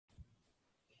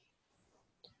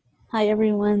Hi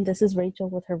everyone, this is Rachel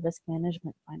with her risk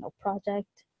management final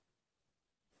project.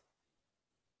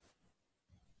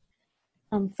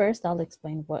 First, I'll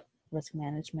explain what risk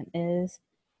management is.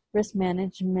 Risk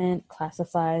management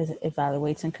classifies,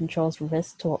 evaluates, and controls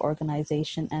risk to an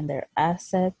organization and their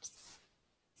assets.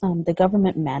 The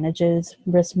government manages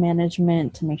risk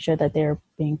management to make sure that they're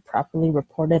being properly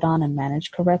reported on and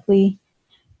managed correctly.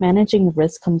 Managing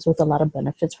risk comes with a lot of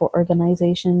benefits for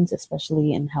organizations,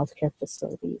 especially in healthcare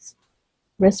facilities.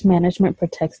 Risk management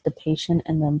protects the patient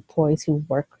and the employees who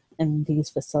work in these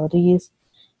facilities,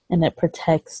 and it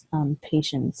protects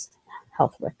patients'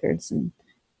 health records and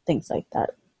things like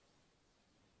that.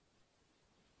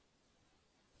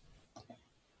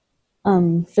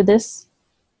 For this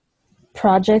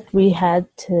project, we had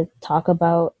to talk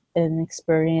about an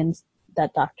experience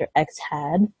that Dr. X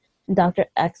had. And Dr.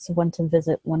 X went to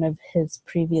visit one of his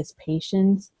previous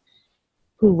patients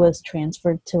who was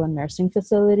transferred to a nursing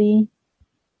facility.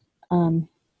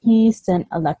 He sent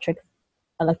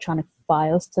electronic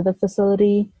files to the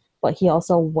facility, but he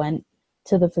also went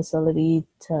to the facility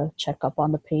to check up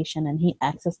on the patient, and he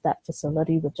accessed that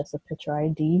facility with just a picture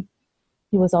ID.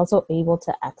 He was also able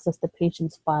to access the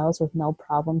patient's files with no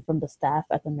problem from the staff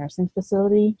at the nursing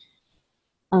facility.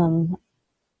 Um,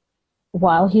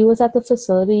 while he was at the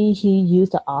facility, he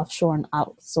used an offshore and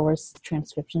outsourced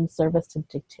transcription service to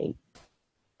dictate.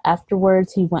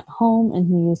 Afterwards, he went home and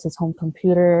he used his home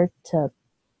computer to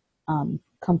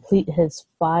complete his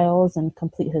files and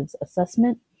complete his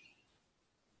assessment.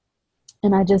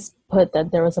 And I just put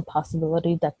that there was a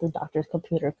possibility that the doctor's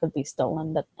computer could be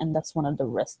stolen, and that's one of the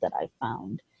risks that I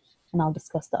found. And I'll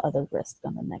discuss the other risks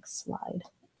on the next slide.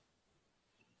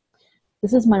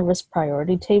 This is my risk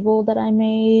priority table that I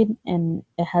made, and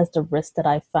it has the risks that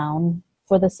I found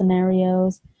for the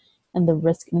scenarios. And the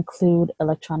risks include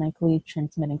electronically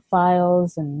transmitting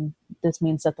files, and this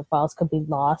means that the files could be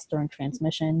lost during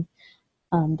transmission.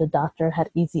 The doctor had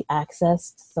easy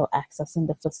access, so accessing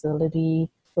the facility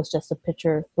with just a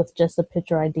picture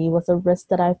ID was a risk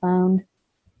that I found.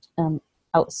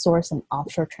 Outsource and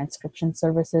offshore transcription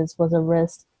services was a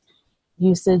risk.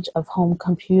 Usage of home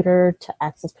computer to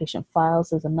access patient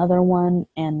files is another one.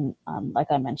 And like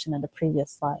I mentioned in the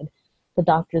previous slide, the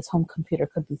doctor's home computer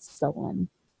could be stolen.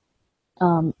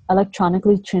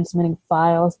 Electronically transmitting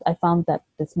files, I found that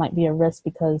this might be a risk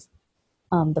because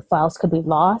the files could be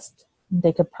lost.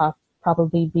 They could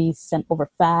probably be sent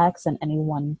over fax, and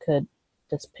anyone could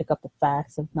just pick up the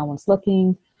fax if no one's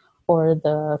looking, or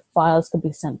the files could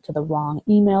be sent to the wrong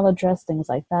email address, things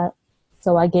like that.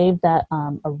 So I gave that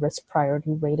a risk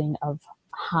priority rating of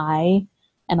high,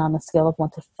 and on a scale of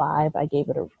 1 to 5, I gave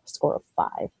it a score of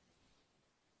 5.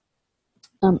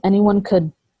 Anyone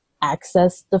could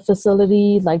access the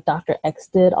facility like Dr. X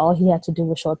did. All he had to do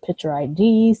was show a picture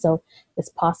ID, so it's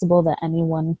possible that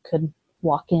anyone could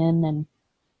walk in and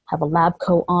have a lab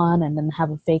coat on and then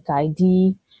have a fake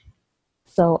ID.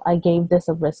 So I gave this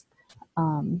a risk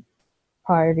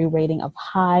priority rating of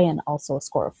high and also a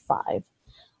score of 5.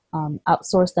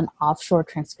 Outsourced and offshore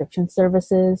transcription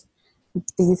services,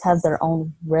 these have their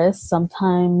own risks.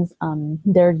 Sometimes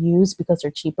they're used because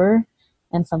they're cheaper,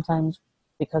 and sometimes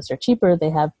because they're cheaper,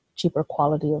 they have cheaper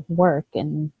quality of work,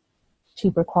 and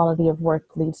cheaper quality of work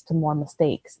leads to more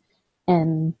mistakes.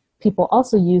 And people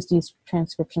also use these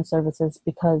transcription services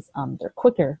because they're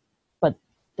quicker, but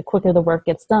the quicker the work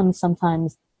gets done,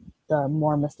 sometimes the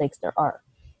more mistakes there are.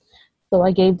 So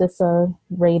I gave this a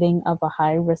rating of a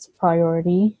high risk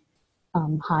priority,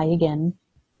 high again,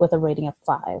 with a rating of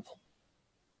 5.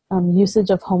 Usage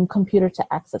of home computer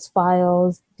to access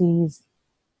files,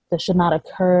 this should not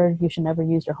occur. You should never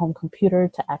use your home computer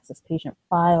to access patient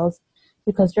files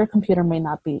because your computer may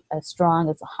not be as strong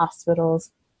as a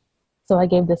hospital's. So I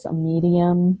gave this a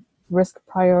medium risk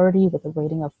priority with a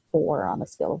rating of 4 on a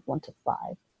scale of 1 to 5.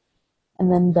 And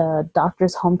then the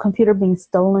doctor's home computer being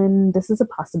stolen, this is a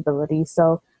possibility.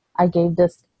 So I gave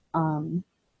this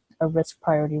a risk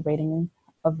priority rating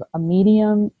of a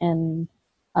medium and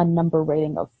a number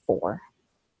rating of 4.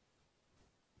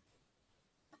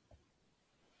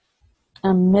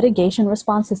 Mitigation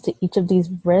responses to each of these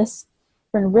risks.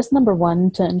 For risk number 1,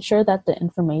 to ensure that the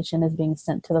information is being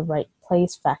sent to the right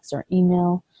place, fax or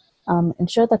email.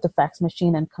 Ensure that the fax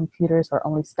machine and computers are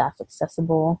only staff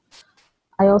accessible.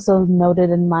 I also noted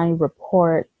in my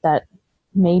report that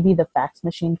maybe the fax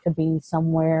machine could be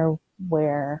somewhere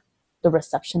where the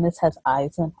receptionist has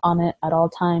eyes on it at all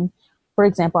time. For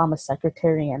example, I'm a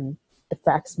secretary and the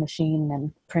fax machine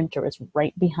and printer is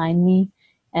right behind me,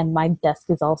 and my desk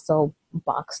is also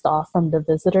boxed off from the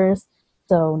visitors,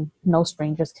 so no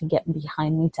strangers can get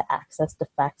behind me to access the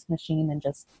fax machine and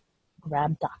just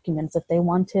grab documents if they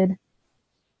wanted.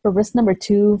 For risk number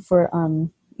 2, for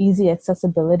easy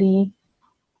accessibility,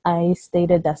 I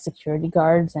stated that security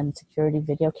guards and security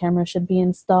video cameras should be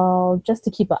installed just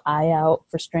to keep an eye out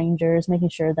for strangers, making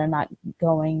sure they're not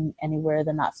going anywhere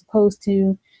they're not supposed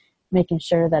to, making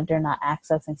sure that they're not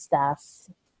accessing staff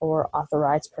or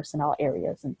authorized personnel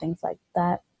areas and things like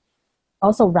that.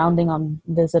 Also rounding on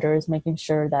visitors, making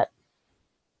sure that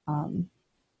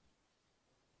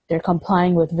they're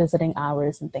complying with visiting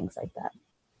hours and things like that.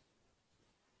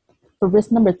 For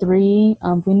risk number 3,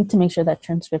 we need to make sure that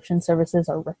transcription services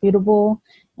are reputable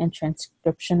and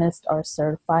transcriptionists are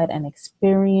certified and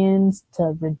experienced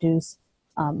to reduce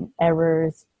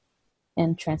errors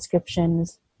in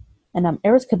transcriptions. And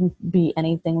errors could be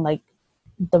anything like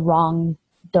the wrong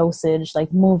dosage,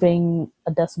 like moving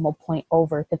a decimal point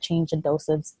over could change a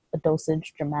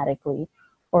dosage dramatically,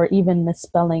 or even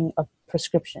misspelling a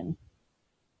prescription.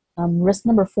 Risk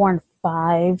number 4 and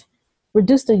 5,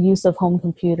 reduce the use of home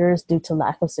computers due to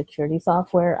lack of security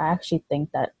software. I actually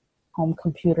think that home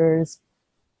computers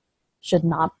should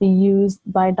not be used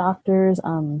by doctors.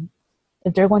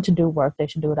 If they're going to do work, they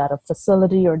should do it at a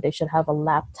facility, or they should have a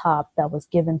laptop that was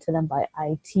given to them by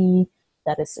IT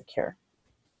that is secure.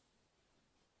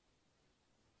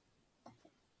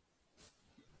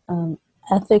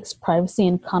 Ethics, privacy,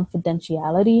 and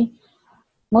confidentiality.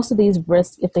 Most of these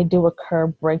risks, if they do occur,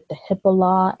 break the HIPAA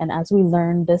law. And as we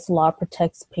learned, this law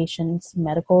protects patients'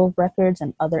 medical records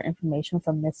and other information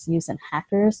from misuse and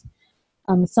hackers.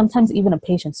 Sometimes even a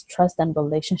patient's trust and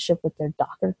relationship with their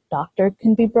doctor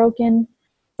can be broken.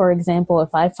 For example,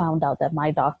 if I found out that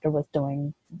my doctor was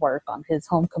doing work on his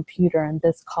home computer and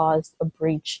this caused a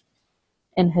breach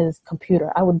in his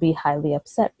computer, I would be highly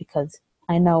upset because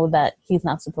I know that he's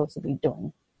not supposed to be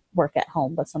doing work at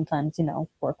home, but sometimes,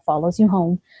 work follows you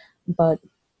home, but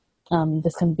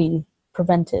this can be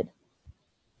prevented.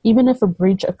 Even if a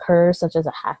breach occurs, such as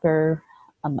a hacker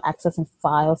accessing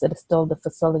files, it is still the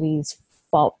facility's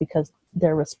fault because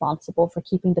they're responsible for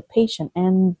keeping the patient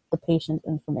and the patient's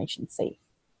information safe.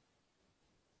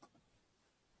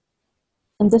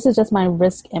 And this is just my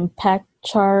risk impact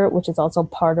chart, which is also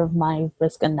part of my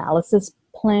risk analysis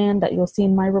plan that you'll see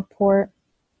in my report.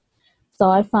 So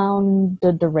I found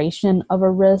the duration of a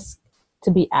risk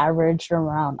to be averaged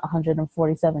around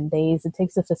 147 days. It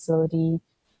takes the facility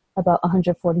about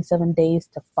 147 days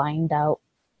to find out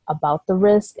about the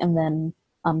risk, and then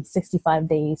 65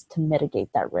 days to mitigate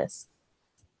that risk.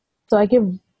 So I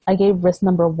gave risk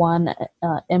number 1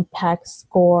 impact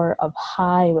score of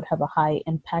high. It would have a high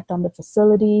impact on the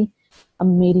facility, a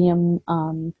medium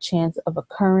chance of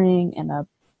occurring, and a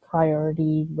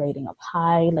priority rating of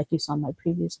high, like you saw in my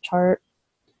previous chart.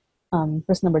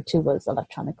 Risk number 2 was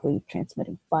electronically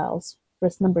transmitting files.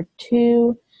 Risk number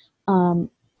 2,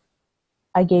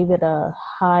 I gave it a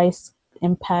high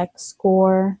impact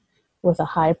score with a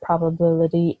high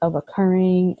probability of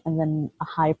occurring, and then a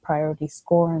high priority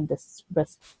score. And this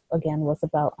risk, again, was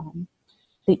about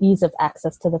the ease of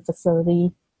access to the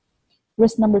facility.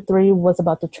 Risk number 3 was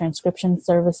about the transcription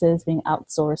services being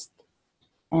outsourced.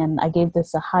 And I gave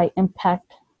this a high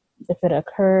impact if it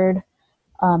occurred,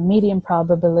 medium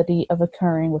probability of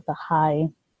occurring with a high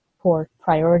poor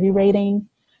priority rating.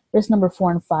 Risk number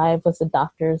 4 and 5 was the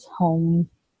doctor's home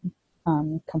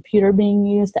computer being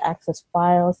used to access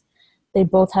files. They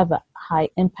both have a high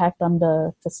impact on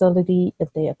the facility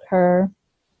if they occur,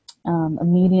 a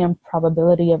medium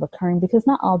probability of occurring because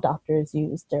not all doctors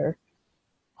use their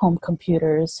home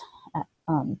computers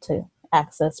to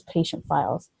access patient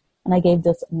files. And I gave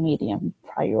this a medium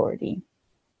priority.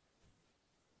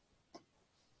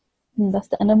 And that's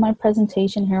the end of my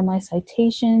presentation. Here are my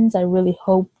citations. I really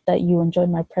hope that you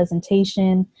enjoyed my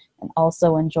presentation and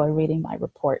also enjoy reading my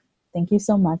report. Thank you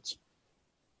so much.